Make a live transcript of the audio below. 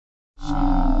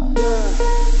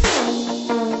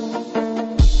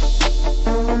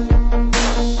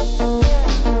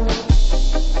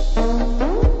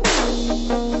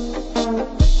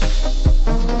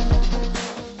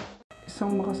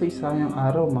makasaysayang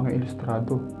araw mga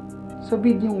ilustrado. Sa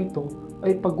bidyong ito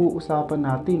ay pag-uusapan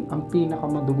natin ang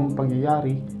pinakamadugong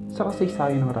pangyayari sa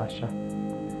kasaysayan ng Russia.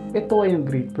 Ito ay ang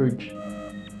Great Purge.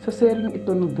 Sa seryeng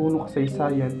ito ng Dunong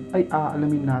Kasaysayan ay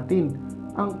aalamin natin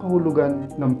ang kahulugan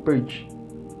ng Purge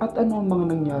at ano ang mga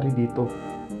nangyari dito.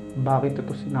 Bakit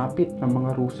ito sinapit ng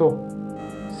mga Ruso?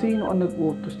 Sino ang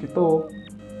nag-utos nito?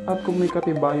 At kung may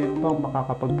katibayan bang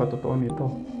makakapagpatotoo nito?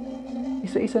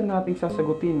 Isa-isa nating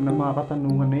sasagutin ng mga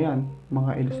katanungan na yan,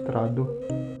 mga ilustrado.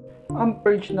 Ang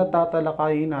Purge na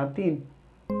tatalakayin natin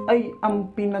ay ang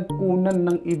pinagkunan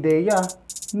ng ideya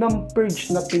ng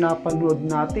Purge na pinapanood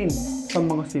natin sa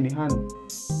mga sinihan.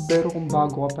 Pero kung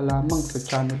bago ka pa lamang sa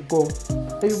channel ko,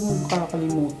 ay huwag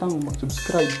kakalimutan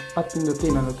mag-subscribe at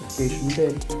pindutin ang notification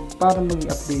bell para maging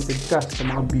updated ka sa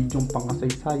mga bidyong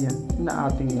pangkasaysayan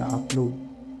na ating i-upload.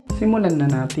 Simulan na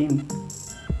natin.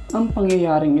 Ang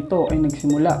pangyayaring ito ay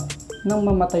nagsimula nang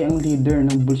mamatay ang leader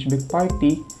ng Bolshevik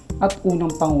Party at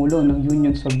unang pangulo ng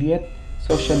Union Soviet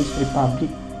Socialist Republic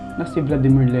na si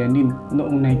Vladimir Lenin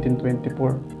noong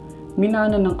 1924.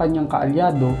 Minana ng kanyang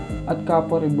kaalyado at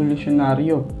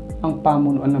kapwa-revolusyonaryo ang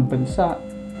pamunuan ng bansa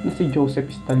na si Joseph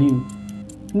Stalin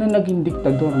na naging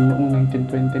diktador noong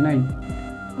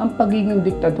 1929. Ang pagiging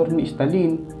diktador ni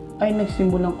Stalin ay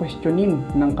nagsimulang questionin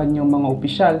ng kanyang mga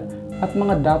opisyal at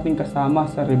mga dating kasama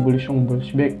sa Rebolusyong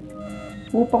Bolshevik.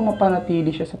 Upang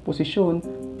mapanatili siya sa posisyon,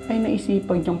 ay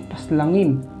naisipan niyang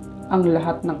paslangin ang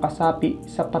lahat ng kasapi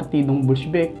sa partidong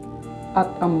Bolshevik at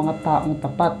ang mga taong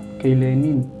tapat kay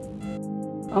Lenin.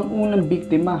 Ang unang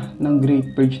biktima ng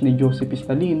Great Purge ni Joseph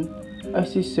Stalin ay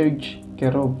si Sergei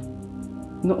Kirov.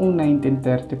 Noong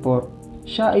 1934,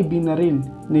 siya ay binaril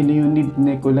ni Leonid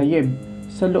Nikolaev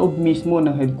sa loob mismo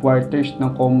ng headquarters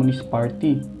ng Communist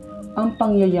Party. Ang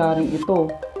pangyayaring ito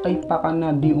ay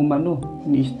pakana di umano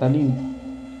ni Stalin.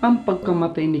 Ang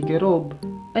pagkamatay ni Kirov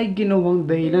ay ginawang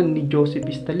dahilan ni Joseph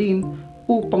Stalin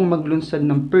upang maglunsad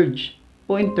ng purge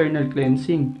o internal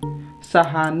cleansing sa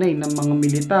hanay ng mga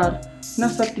militar na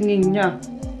sa tingin niya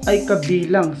ay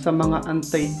kabilang sa mga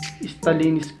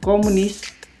anti-Stalinist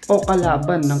communist o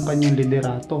kalaban ng kanyang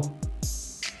liderato.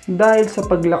 Dahil sa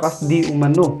paglakas di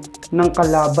umano ng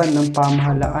kalaban ng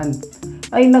pamahalaan,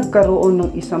 ay nagkaroon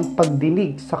ng isang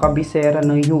pagdinig sa kabisera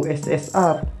ng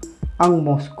USSR, ang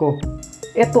Moscow.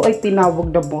 Ito ay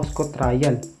tinawag na Moscow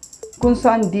Trial, kung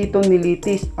saan dito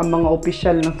nilitis ang mga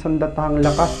opisyal ng sandatahang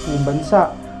lakas ng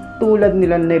bansa tulad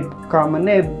nila Lev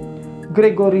Kamenev,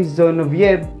 Grigory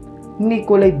Zinoviev,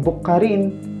 Nikolai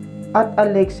Bukharin at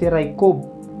Alexei Rykov.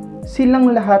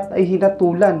 Silang lahat ay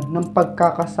hinatulan ng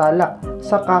pagkakasala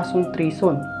sa kasong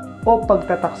treason o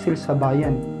pagtataksil sa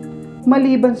bayan.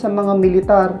 Maliban sa mga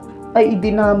militar, ay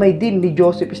idinamay din ni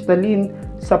Joseph Stalin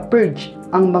sa purge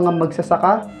ang mga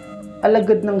magsasaka,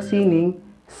 alagad ng sining,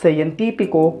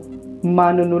 siyentipiko,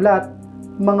 manunulat,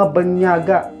 mga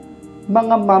banyaga,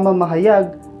 mga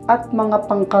mamamahayag at mga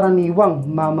pangkaraniwang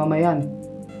mamamayan.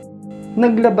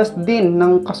 Naglabas din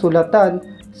ng kasulatan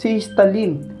si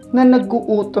Stalin na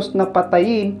nag-uutos na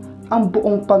patayin ang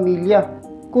buong pamilya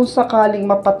kung sakaling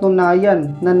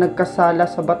mapatunayan na nagkasala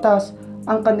sa batas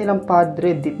ang kanilang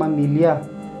padre di pamilya.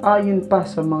 Ayon pa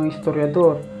sa mga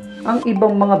historiador, ang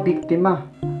ibang mga biktima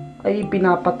ay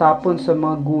pinapatapon sa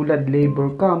mga gulad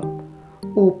labor camp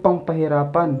upang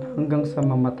pahirapan hanggang sa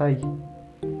mamatay.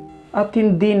 At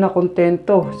hindi na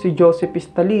kontento si Joseph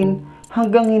Stalin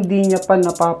hanggang hindi niya pa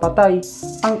napapatay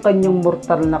ang kanyang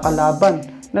mortal na kalaban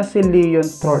na si Leon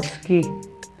Trotsky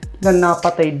na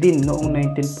napatay din noong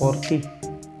 1940.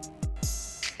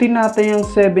 Tinatayang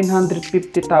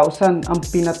 750,000 ang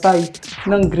pinatay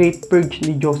ng Great Purge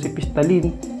ni Joseph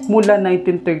Stalin mula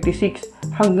 1936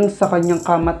 hanggang sa kanyang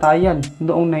kamatayan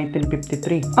noong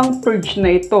 1953. Ang purge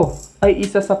na ito ay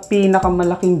isa sa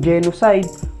pinakamalaking genocide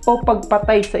o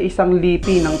pagpatay sa isang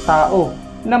lipi ng tao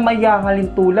na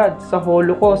mayahalin tulad sa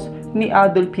Holocaust ni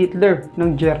Adolf Hitler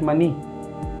ng Germany.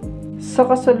 Sa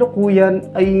kasalukuyan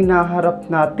ay hinaharap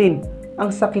natin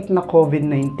ang sakit na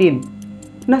COVID-19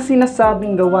 na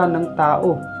sinasabing gawa ng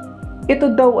tao.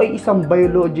 Ito daw ay isang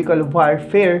biological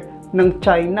warfare ng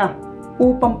China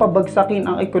upang pabagsakin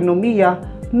ang ekonomiya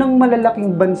ng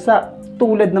malalaking bansa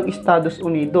tulad ng Estados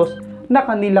Unidos na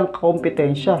kanilang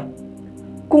kompetensya.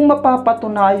 Kung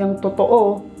mapapatunayang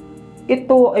totoo,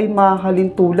 ito ay mahalin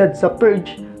tulad sa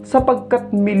purge sapagkat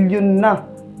milyon na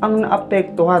ang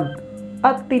naapektuhan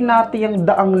at tinatayang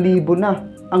daang libo na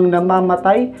ang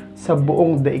namamatay sa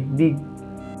buong daigdig.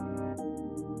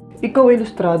 Ikaw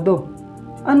ilustrado,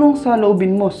 anong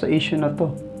saloobin mo sa issue na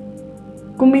to?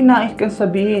 Kung may nais kang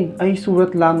sabihin ay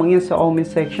sulat lamang yan sa comment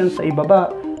section sa ibaba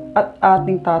at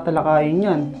ating tatalakayin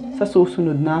yan sa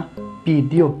susunod na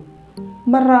video.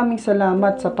 Maraming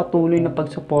salamat sa patuloy na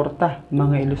pagsuporta,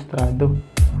 mga ilustrado.